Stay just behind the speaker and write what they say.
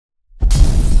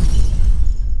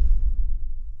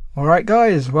Alright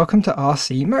guys, welcome to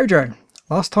RC Mojo.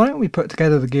 Last time we put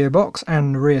together the gearbox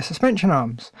and rear suspension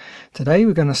arms. Today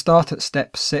we're going to start at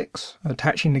step 6,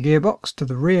 attaching the gearbox to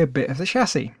the rear bit of the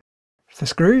chassis. For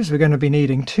screws we're going to be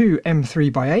needing two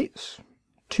M3x8s,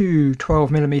 two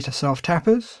 12mm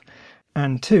self-tappers,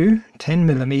 and two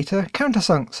 10mm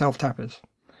countersunk self-tappers.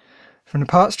 From the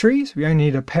parts trees we only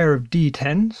need a pair of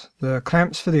D10s, the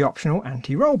clamps for the optional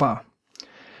anti-roll bar.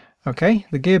 Okay,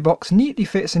 the gearbox neatly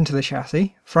fits into the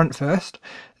chassis, front first,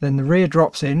 then the rear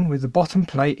drops in with the bottom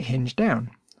plate hinged down.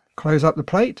 Close up the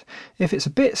plate. If it's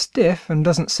a bit stiff and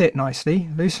doesn't sit nicely,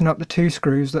 loosen up the two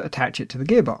screws that attach it to the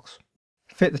gearbox.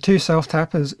 Fit the two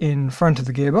self-tappers in front of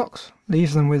the gearbox,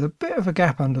 leaves them with a bit of a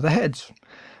gap under the heads.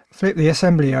 Flip the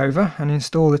assembly over and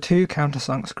install the two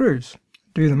countersunk screws.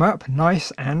 Do them up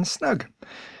nice and snug.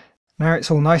 Now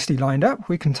it's all nicely lined up,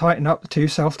 we can tighten up the two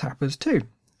self-tappers too.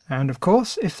 And of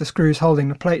course, if the screws holding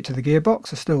the plate to the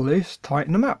gearbox are still loose,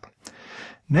 tighten them up.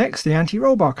 Next, the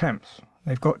anti-roll bar clamps.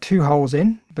 They've got two holes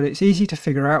in, but it's easy to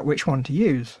figure out which one to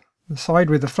use. The side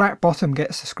with the flat bottom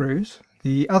gets the screws,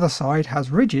 the other side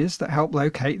has ridges that help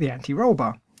locate the anti-roll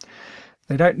bar.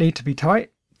 They don't need to be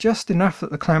tight, just enough that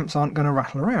the clamps aren't going to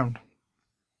rattle around.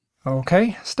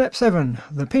 Okay, step 7,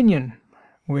 the pinion.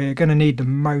 We're going to need the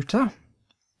motor,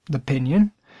 the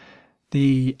pinion,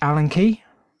 the Allen key,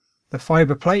 the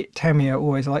fibre plate Tamiya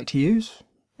always like to use,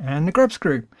 and the grub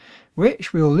screw,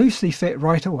 which we'll loosely fit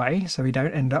right away so we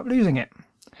don't end up losing it.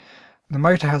 The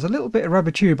motor has a little bit of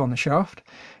rubber tube on the shaft.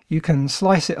 You can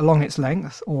slice it along its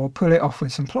length or pull it off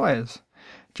with some pliers.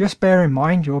 Just bear in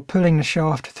mind you're pulling the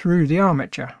shaft through the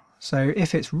armature, so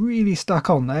if it's really stuck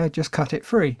on there, just cut it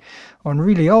free. On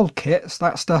really old kits,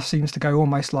 that stuff seems to go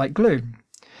almost like glue.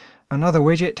 Another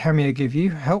widget Tamiya give you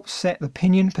helps set the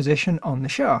pinion position on the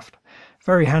shaft.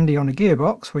 Very handy on a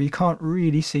gearbox where you can't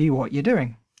really see what you're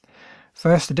doing.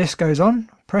 First the disc goes on,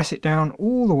 press it down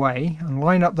all the way and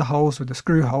line up the holes with the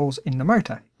screw holes in the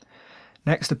motor.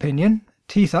 Next the pinion,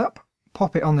 teeth up,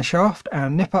 pop it on the shaft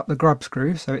and nip up the grub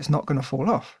screw so it's not going to fall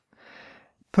off.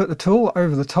 Put the tool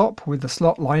over the top with the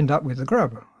slot lined up with the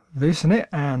grub. Loosen it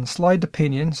and slide the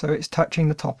pinion so it's touching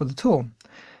the top of the tool.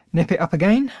 Nip it up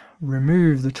again,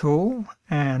 remove the tool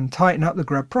and tighten up the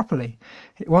grub properly.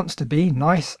 It wants to be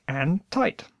nice and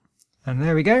tight. And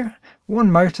there we go, one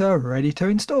motor ready to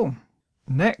install.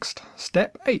 Next,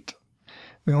 step 8.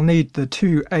 We'll need the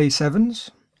two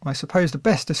A7s. I suppose the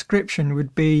best description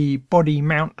would be body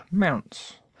mount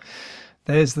mounts.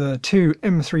 There's the two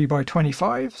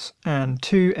M3x25s and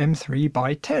two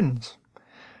M3x10s.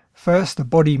 First, the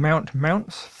body mount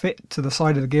mounts fit to the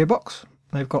side of the gearbox.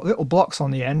 They've got little blocks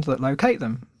on the end that locate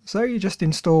them, so you just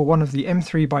install one of the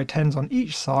M3x10s on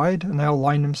each side and they'll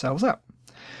line themselves up.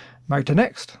 Motor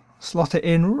next, slot it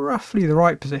in roughly the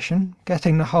right position,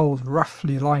 getting the holes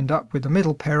roughly lined up with the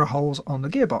middle pair of holes on the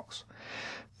gearbox.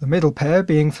 The middle pair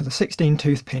being for the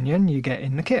 16-tooth pinion you get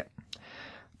in the kit.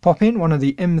 Pop in one of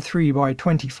the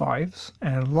M3x25s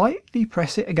and lightly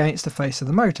press it against the face of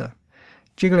the motor.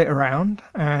 Jiggle it around,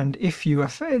 and if you are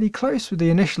fairly close with the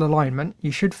initial alignment,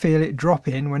 you should feel it drop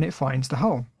in when it finds the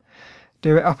hole.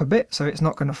 Do it up a bit so it's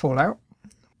not going to fall out.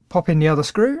 Pop in the other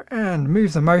screw and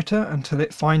move the motor until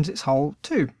it finds its hole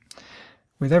too.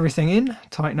 With everything in,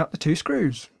 tighten up the two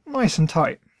screws. Nice and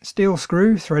tight. Steel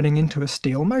screw threading into a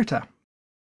steel motor.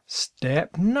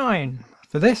 Step 9.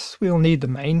 For this we'll need the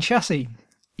main chassis,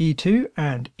 E2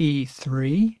 and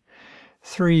E3.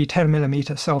 3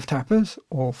 10mm self-tappers,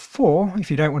 or 4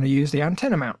 if you don't want to use the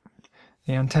antenna mount.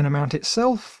 The antenna mount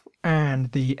itself,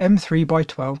 and the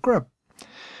M3x12 grub.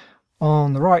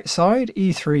 On the right side,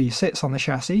 E3 sits on the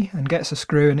chassis and gets a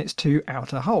screw in its two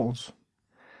outer holes.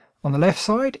 On the left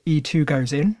side, E2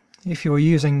 goes in. If you're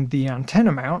using the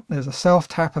antenna mount, there's a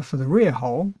self-tapper for the rear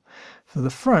hole. For the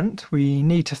front, we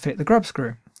need to fit the grub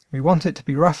screw. We want it to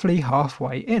be roughly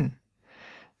halfway in.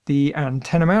 The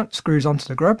antenna mount screws onto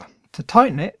the grub. To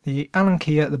tighten it, the Allen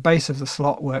key at the base of the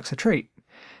slot works a treat.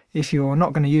 If you're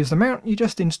not going to use the mount, you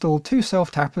just install two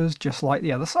self-tappers just like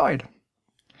the other side.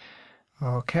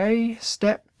 Okay,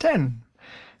 step 10.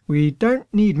 We don't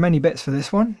need many bits for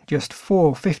this one, just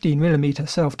 4 15mm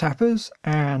self-tappers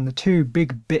and the two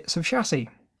big bits of chassis.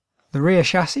 The rear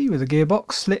chassis with the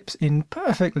gearbox slips in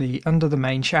perfectly under the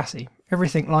main chassis.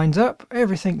 Everything lines up,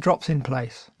 everything drops in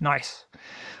place. Nice.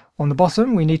 On the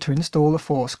bottom we need to install the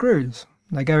 4 screws.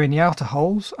 They go in the outer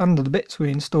holes under the bits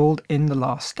we installed in the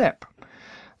last step.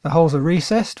 The holes are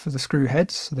recessed for the screw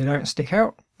heads so they don't stick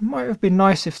out. Might have been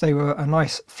nice if they were a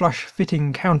nice flush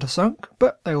fitting countersunk,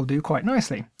 but they'll do quite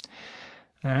nicely.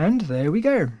 And there we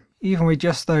go. Even with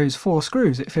just those 4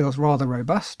 screws it feels rather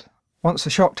robust. Once the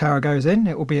shock tower goes in,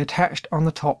 it will be attached on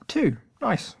the top too.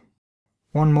 Nice.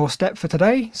 One more step for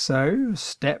today, so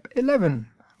step 11.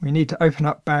 We need to open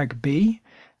up bag B,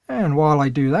 and while I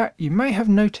do that, you may have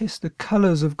noticed the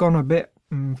colours have gone a bit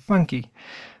funky.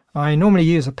 I normally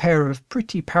use a pair of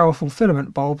pretty powerful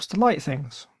filament bulbs to light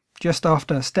things. Just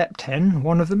after step 10,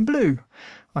 one of them blew.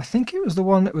 I think it was the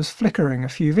one that was flickering a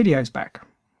few videos back.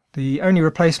 The only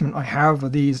replacement I have are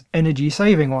these energy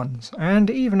saving ones, and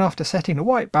even after setting the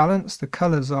white balance, the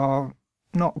colours are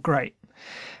not great.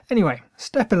 Anyway,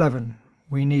 step 11.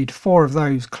 We need 4 of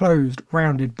those closed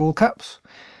rounded ball cups,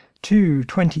 2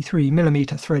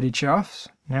 23mm threaded shafts.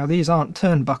 Now these aren't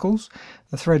turnbuckles,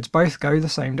 the threads both go the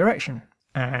same direction.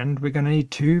 And we're going to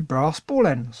need 2 brass ball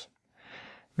ends.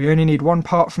 We only need one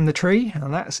part from the tree,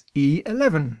 and that's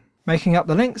E11. Making up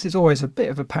the links is always a bit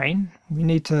of a pain. We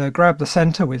need to grab the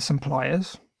centre with some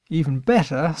pliers. Even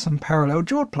better, some parallel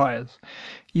jawed pliers.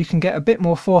 You can get a bit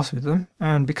more force with them,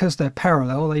 and because they're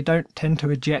parallel they don't tend to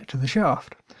eject the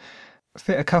shaft.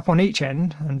 Fit a cup on each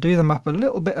end and do them up a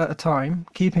little bit at a time,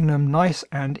 keeping them nice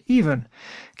and even.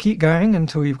 Keep going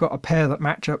until you've got a pair that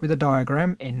match up with the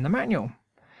diagram in the manual.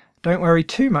 Don't worry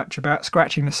too much about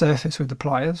scratching the surface with the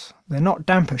pliers. They're not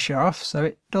damper shafts, so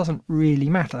it doesn't really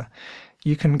matter.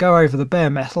 You can go over the bare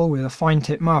metal with a fine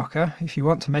tip marker if you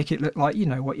want to make it look like you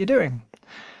know what you're doing.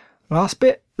 Last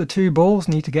bit, the 2 balls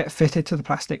need to get fitted to the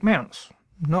plastic mounts.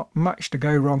 Not much to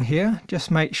go wrong here,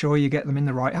 just make sure you get them in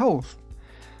the right holes.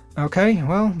 Okay,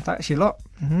 well that's your lot.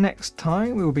 Next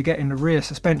time we will be getting the rear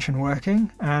suspension working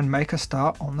and make a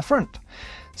start on the front.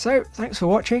 So thanks for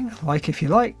watching, like if you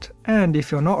liked, and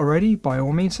if you're not already, by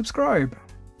all means subscribe.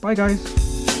 Bye guys.